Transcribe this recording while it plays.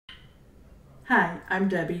Hi, I'm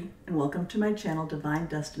Debbie, and welcome to my channel, Divine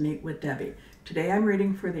Destiny with Debbie. Today I'm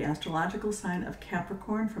reading for the astrological sign of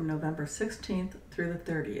Capricorn from November 16th through the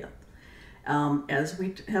 30th. As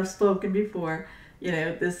we have spoken before,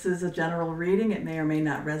 this is a general reading. It may or may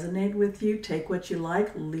not resonate with you. Take what you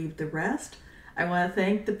like, leave the rest. I want to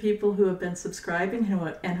thank the people who have been subscribing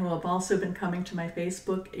and who have also been coming to my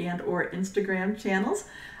Facebook and or Instagram channels.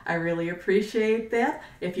 I really appreciate that.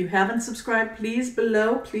 If you haven't subscribed, please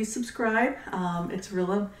subscribe. It's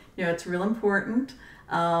real, it's real important.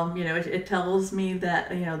 It tells me that,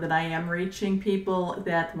 that I am reaching people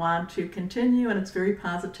that want to continue, and it's very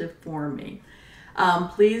positive for me.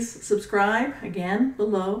 Please subscribe again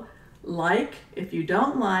below. Like. If you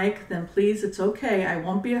don't like, then please, it's okay. I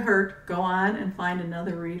won't be hurt. Go on and find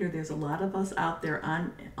another reader. There's a lot of us out there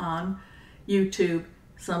on YouTube.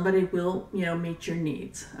 Somebody will, meet your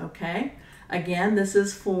needs, okay? Again, this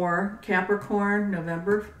is for Capricorn,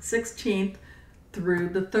 November 16th through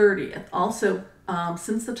the 30th. Also,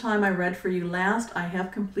 since the time I read for you last, I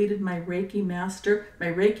have completed my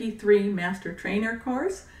Reiki 3 Master Trainer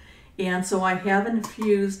course. And so I have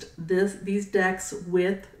infused these decks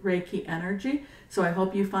with Reiki energy. So I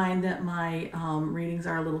hope you find that my readings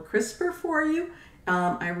are a little crisper for you.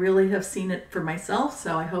 I really have seen it for myself,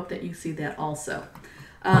 so I hope that you see that also.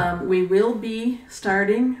 We will be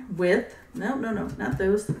starting with, no, not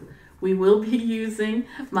those. We will be using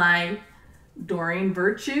my Doreen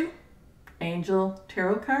Virtue Angel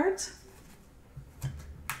Tarot cards,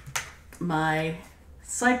 my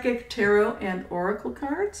Psychic Tarot and Oracle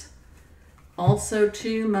cards, also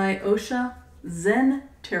to my Osha Zen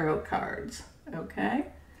Tarot cards, okay?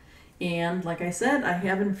 And like I said, I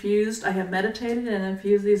have meditated and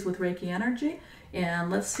infused these with Reiki energy.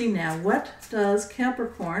 And let's see now, what does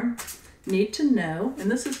Capricorn need to know?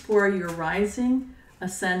 And this is for your rising,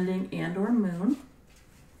 ascending, and or moon.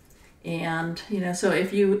 And so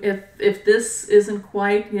if this isn't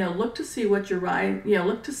quite, look to see what your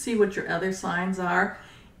other signs are,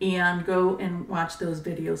 and go and watch those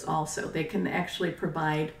videos also. They can actually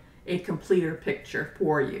provide a completer picture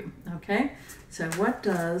for you. Okay, so what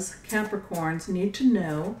does Capricorns need to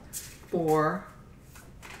know for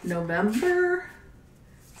November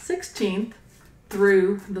 16th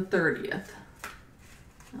through the 30th?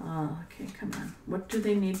 Okay, come on. What do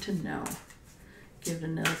they need to know? Give it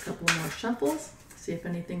another couple more shuffles. See if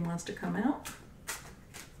anything wants to come out.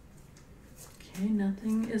 Okay,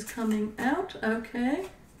 nothing is coming out. Okay.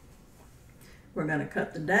 We're going to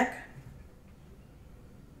cut the deck.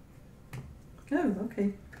 Oh,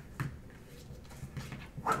 okay.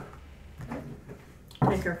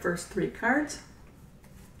 Take our first 3 cards.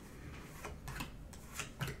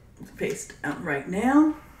 Paste out right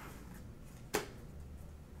now.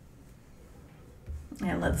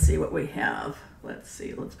 And let's see what we have. Let's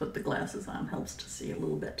see. Let's put the glasses on. Helps to see a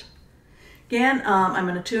little bit. Again, I'm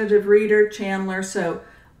an intuitive reader, channeler, so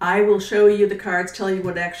I will show you the cards, tell you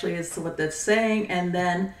what actually is what that's saying, and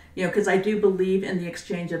then, because I do believe in the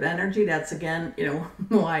exchange of energy. That's, again,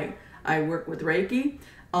 why I work with Reiki,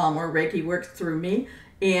 or Reiki works through me.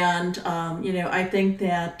 And, I think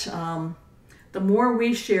that the more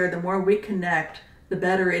we share, the more we connect, the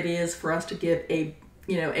better it is for us to give a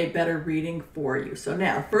better reading for you. So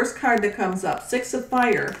now, first card that comes up, 6 of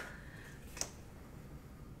Fire.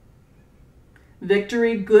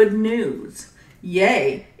 Victory, good news.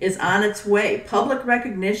 Yay is on its way. Public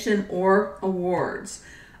recognition or awards.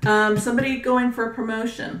 Somebody going for a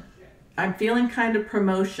promotion. I'm feeling kind of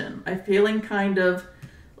promotion. I'm feeling a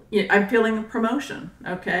promotion,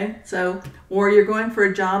 okay? So, or you're going for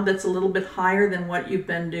a job that's a little bit higher than what you've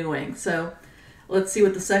been doing. So, let's see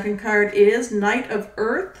what the second card is. Knight of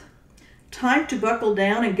Earth. Time to buckle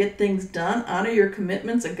down and get things done. Honor your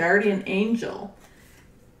commitments, a guardian angel.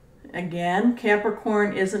 Again,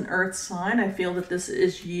 Capricorn is an earth sign. I feel that this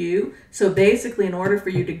is you. So basically, in order for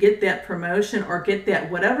you to get that promotion or get that,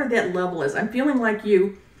 whatever that level is, I'm feeling like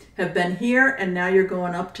you have been here and now you're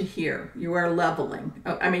going up to here. You are leveling.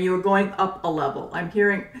 I mean, you are going up a level. I'm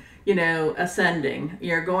hearing, ascending.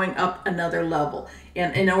 You're going up another level.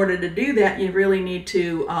 And in order to do that, you really need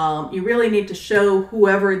to show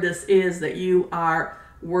whoever this is that you are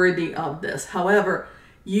worthy of this. However,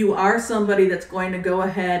 you are somebody that's going to go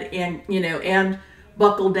ahead and, and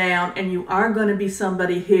buckle down, and you are going to be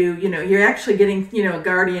somebody who, you're actually getting, a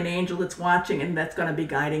guardian angel that's watching and that's going to be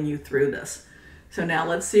guiding you through this. So now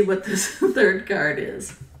let's see what this third card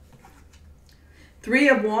is. 3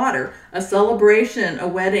 of Water, a celebration, a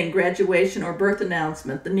wedding, graduation, or birth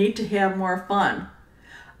announcement, the need to have more fun.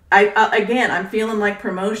 Again, I'm feeling like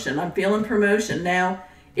promotion. I'm feeling promotion. Now,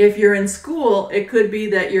 if you're in school, it could be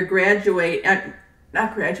that you're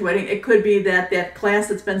not graduating. It could be that that class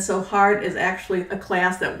that's been so hard is actually a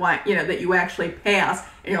class that that you actually pass,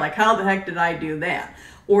 and you're like, how the heck did I do that?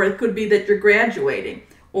 Or it could be that you're graduating,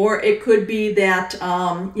 or it could be that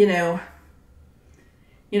are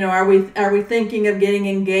we thinking of getting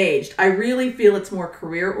engaged? I really feel it's more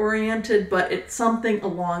career oriented, but it's something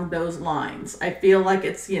along those lines. I feel like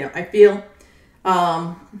it's I feel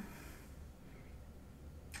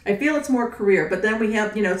it's more career, but then we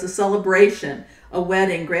have, it's a celebration, a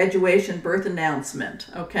wedding, graduation, birth announcement,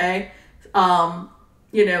 okay?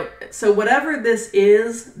 So whatever this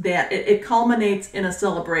is, that it culminates in a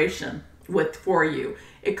celebration for you.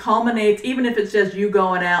 It culminates, even if it's just you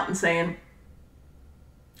going out and saying,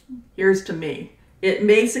 here's to me. It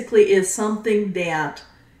basically is something that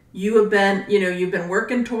you have been, you've been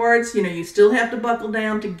working towards, you still have to buckle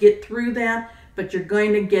down to get through that, but you're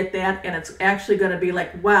going to get that, and it's actually going to be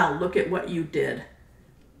like, wow, look at what you did.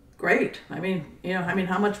 Great. I mean,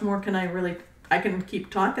 how much more can I can keep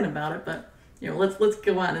talking about it, but, let's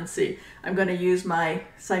go on and see. I'm going to use my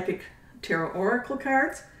Psychic Tarot Oracle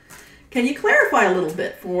cards. Can you clarify a little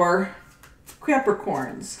bit for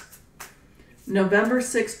Capricorns? November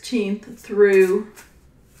 16th through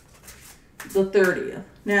the 30th.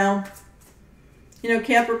 Now,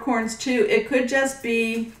 Capricorns too, it could just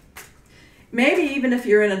be, maybe even if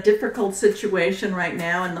you're in a difficult situation right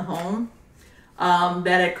now in the home,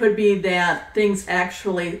 that it could be that things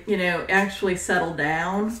actually settle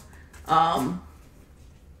down. But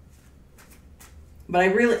I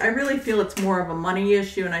really feel it's more of a money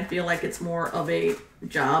issue, and I feel like it's more of a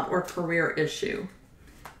job or career issue.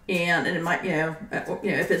 And it might,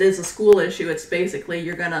 if it is a school issue, it's basically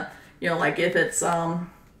you're gonna, like if it's, like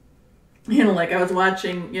I was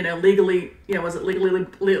watching, Legally, was it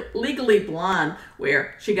Legally Blonde,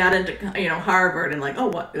 where she got into, Harvard, and like, oh,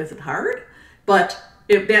 what, is it hard? But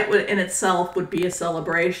if that would in itself would be a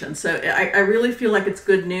celebration. So I really feel like it's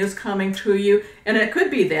good news coming to you. And it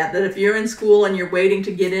could be that if you're in school and you're waiting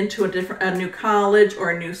to get into a new college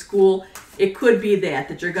or a new school, it could be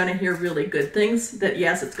that you're going to hear really good things, that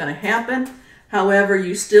yes, it's going to happen. However,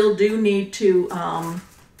 you still do need to,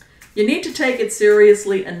 you need to take it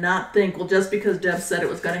seriously and not think, well, just because Deb said it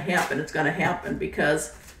was going to happen, it's going to happen,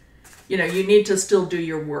 because, you need to still do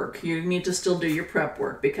your work. You need to still do your prep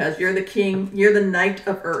work, because you're the king, you're the knight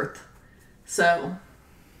of earth. So,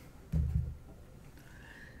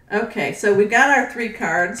 okay, so we got our 3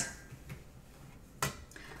 cards.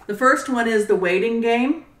 The first one is the waiting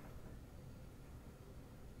game.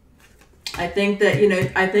 I think that,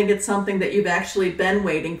 I think it's something that you've actually been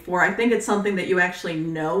waiting for. I think it's something that you actually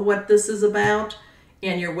know what this is about,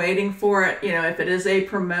 and you're waiting for it. If it is a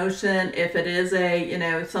promotion, if it is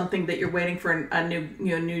a, something that you're waiting for a new,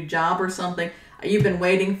 new job or something, you've been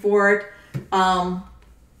waiting for it.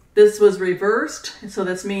 This was reversed. So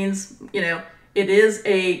this means, it is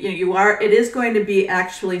it is going to be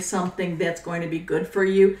actually something that's going to be good for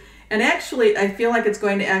you. And actually, I feel like it's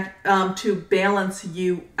going to act to balance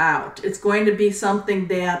you out. It's going to be something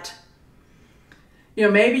that,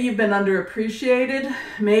 maybe you've been underappreciated.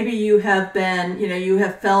 Maybe you have been, you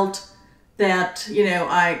have felt that,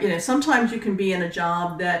 sometimes you can be in a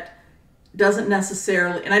job that doesn't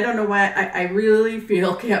necessarily, and I don't know why, I really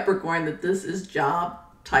feel, Capricorn, that this is job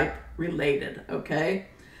type related, okay?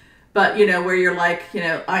 But, where you're like,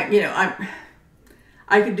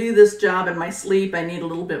 I could do this job in my sleep. I need a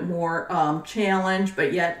little bit more challenge,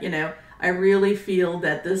 but yet, I really feel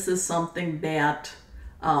that this is something that,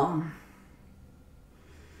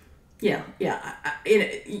 you're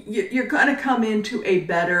going to come into a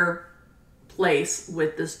better place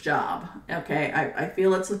with this job. Okay, I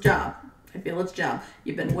feel it's a job. I feel it's a job.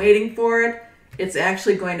 You've been waiting for it. It's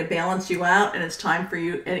actually going to balance you out, and it's time for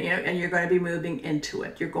you, and you're going to be moving into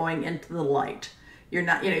it. You're going into the light. You're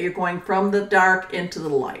not, you're going from the dark into the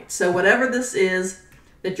light. So whatever this is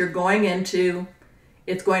that you're going into,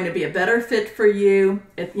 it's going to be a better fit for you.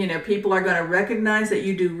 People are going to recognize that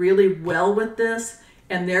you do really well with this,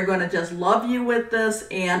 and they're going to just love you with this.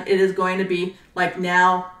 And it is going to be like,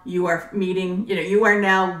 now you are meeting, you are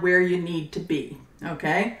now where you need to be.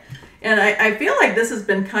 Okay. And I feel like this has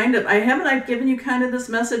been kind of, I've given you kind of this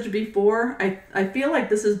message before. I feel like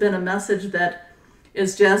this has been a message that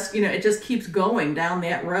is just, it just keeps going down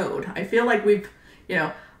that road. I feel like we've,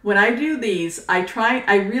 when I do these, I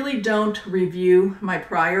really don't review my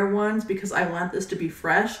prior ones because I want this to be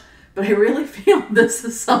fresh, but I really feel this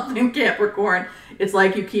is something, Capricorn. It's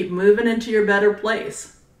like you keep moving into your better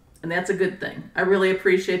place. And that's a good thing. I really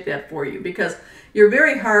appreciate that for you, because you're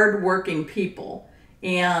very hardworking people.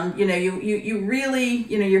 And you really,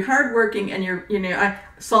 you're hardworking, and you're,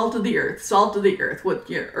 salt of the earth with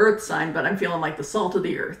your earth sign, but I'm feeling like the salt of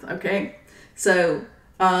the earth. Okay, so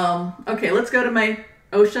okay, let's go to my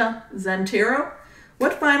Osha Zen Tarot.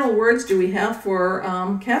 What final words do we have for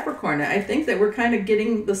Capricorn? I think that we're kind of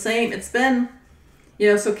getting the same. It's been,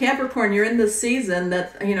 so Capricorn, you're in this season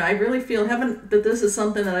that, I really feel that this is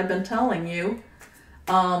something that I've been telling you.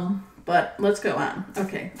 But let's go on.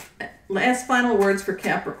 Okay, last final words for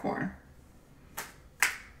Capricorn.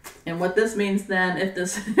 And what this means then,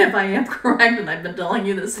 if I am correct and I've been telling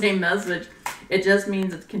you the same message, it just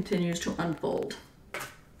means it continues to unfold.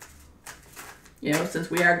 Since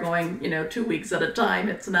we are going, 2 weeks at a time,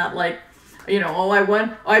 it's not like,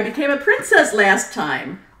 I became a princess last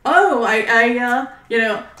time. I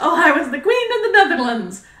was the queen of the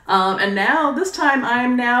Netherlands. And now, this time,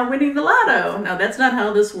 I'm now winning the lotto. Now, that's not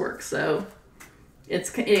how this works. So,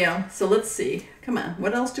 it's, so let's see. Come on.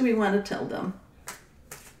 What else do we want to tell them?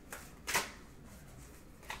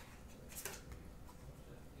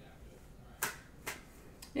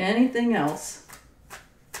 Anything else?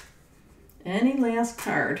 Any last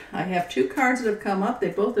card? I have 2 cards that have come up. They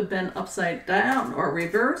both have been upside down or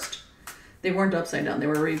reversed. They weren't upside down. They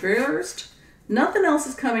were reversed. Nothing else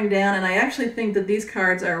is coming down, and I actually think that these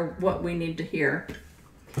cards are what we need to hear.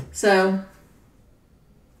 So,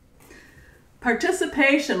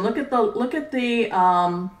 participation. Look at the look at the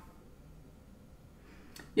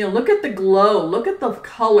glow. Look at the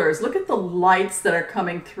colors. Look at the lights that are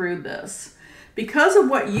coming through this. Because of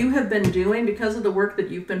what you have been doing, because of the work that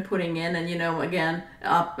you've been putting in, and again,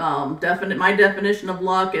 my definition of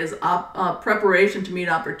luck is preparation to meet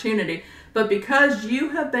opportunity. But because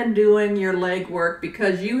you have been doing your legwork,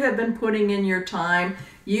 because you have been putting in your time,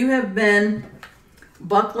 you have been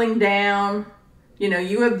buckling down,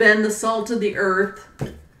 you have been the salt of the earth,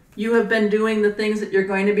 you have been doing the things that you're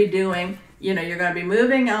going to be doing, you're going to be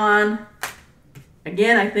moving on.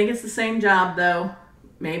 Again, I think it's the same job though.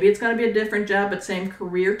 Maybe it's going to be a different job, but same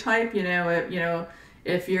career type.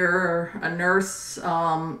 If you're a nurse,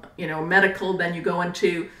 medical, then you go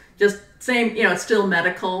into just same, it's still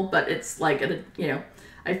medical, but it's like,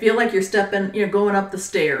 I feel like you're stepping, going up the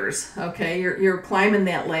stairs. Okay, you're climbing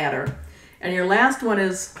that ladder. And your last one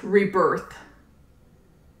is rebirth.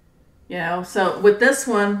 So with this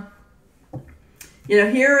one,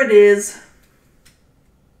 here it is.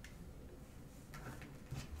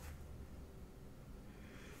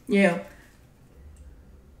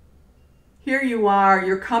 Here you are,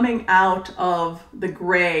 you're coming out of the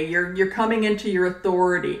gray, you're coming into your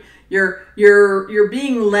authority, you're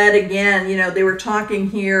being led again. They were talking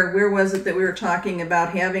here, where was it that we were talking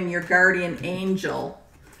about having your guardian angel?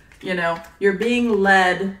 You're being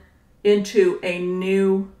led into a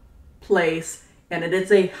new place, and it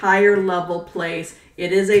is a higher level place.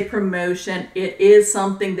 It is a promotion. It is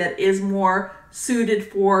something that is more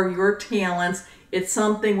suited for your talents. It's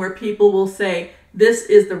something where people will say, this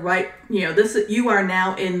is the right, you are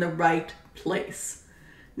now in the right place.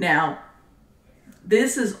 Now,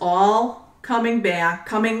 this is all coming back,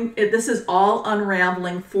 this is all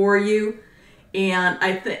unraveling for you. And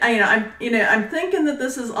I'm thinking that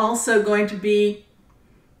this is also going to be,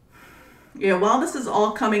 while this is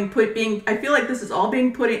all I feel like this is all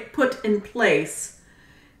being put in place.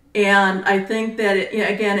 And I think that,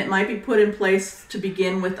 again, it might be put in place to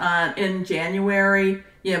begin with in January,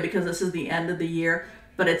 because this is the end of the year.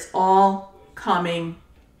 But it's all coming,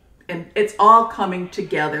 and it's all coming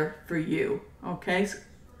together for you. Okay?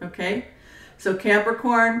 Okay? So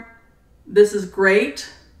Capricorn, this is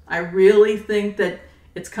great. I really think that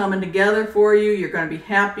it's coming together for you. You're going to be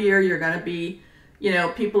happier. You're going to be,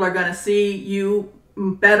 people are going to see you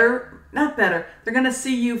better. Not better. They're going to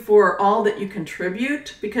see you for all that you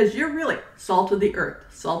contribute, because you're really salt of the earth.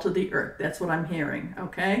 Salt of the earth. That's what I'm hearing.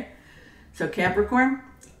 Okay? So Capricorn,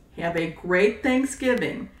 have a great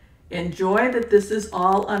Thanksgiving. Enjoy that this is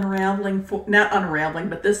all unraveling. Not unraveling,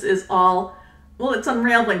 but this is all, well, it's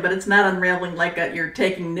unraveling, but it's not unraveling like you're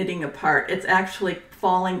taking knitting apart. It's actually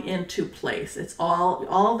falling into place. It's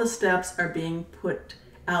all the steps are being put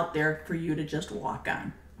out there for you to just walk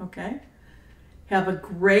on. Okay? Have a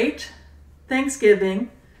great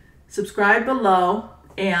Thanksgiving. Subscribe below,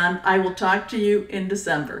 and I will talk to you in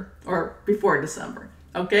December, or before December.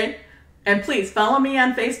 Okay? And please follow me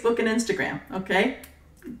on Facebook and Instagram. Okay?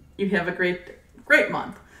 You have a great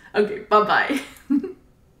month. Okay, bye-bye.